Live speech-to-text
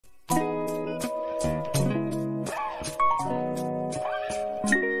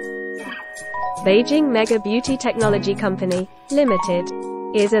Beijing Mega Beauty Technology Company, Limited,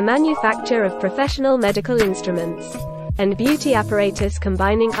 is a manufacturer of professional medical instruments and beauty apparatus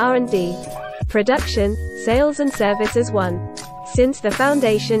combining R&D, production, sales and service as one. Since the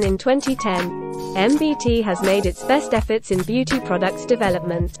foundation in 2010, MBT has made its best efforts in beauty products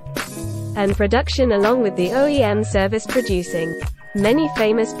development and production along with the OEM service producing many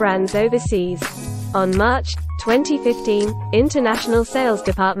famous brands overseas. On March 2015, International Sales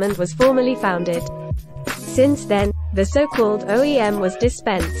Department was formally founded. Since then, the so-called OEM was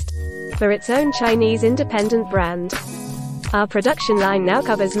dispensed for its own Chinese independent brand. Our production line now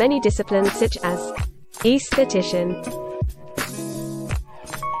covers many disciplines such as Esthetician,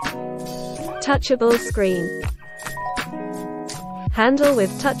 touchable screen, handle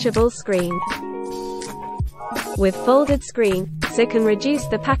with touchable screen, with folded screen, so can reduce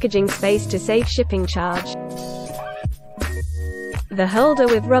the packaging space to save shipping charge, the holder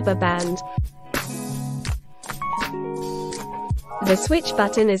with rubber band. The switch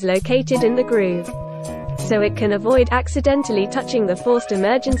button is located in the groove, so it can avoid accidentally touching the forced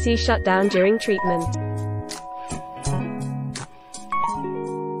emergency shutdown during treatment.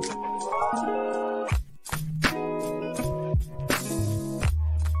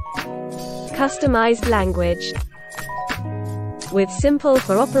 Customized language with simple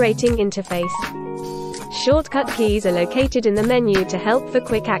for operating interface. Shortcut keys are located in the menu to help for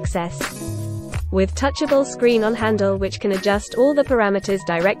quick access. With touchable screen on handle which can adjust all the parameters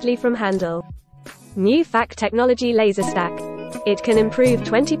directly from handle. New FAC technology laser stack. It can improve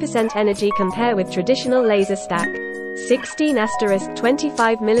 20% energy compare with traditional laser stack.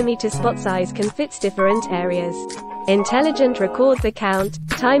 16*25mm spot size can fit different areas. Intelligent record the count,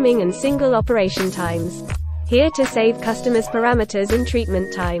 timing and single operation times. Here to save customers parameters in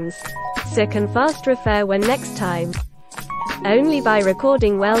treatment times. So can fast refer when next time. Only by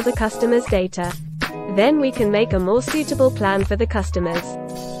recording well the customer's data. Then we can make a more suitable plan for the customers.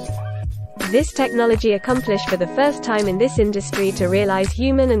 This technology accomplished for the first time in this industry to realize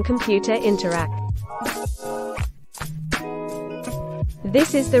human and computer interact.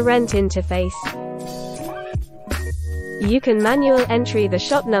 This is the rent interface. You can manual entry the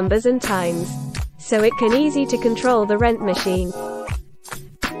shop numbers and times, so it can easy to control the rent machine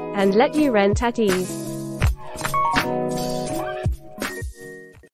and let you rent at ease.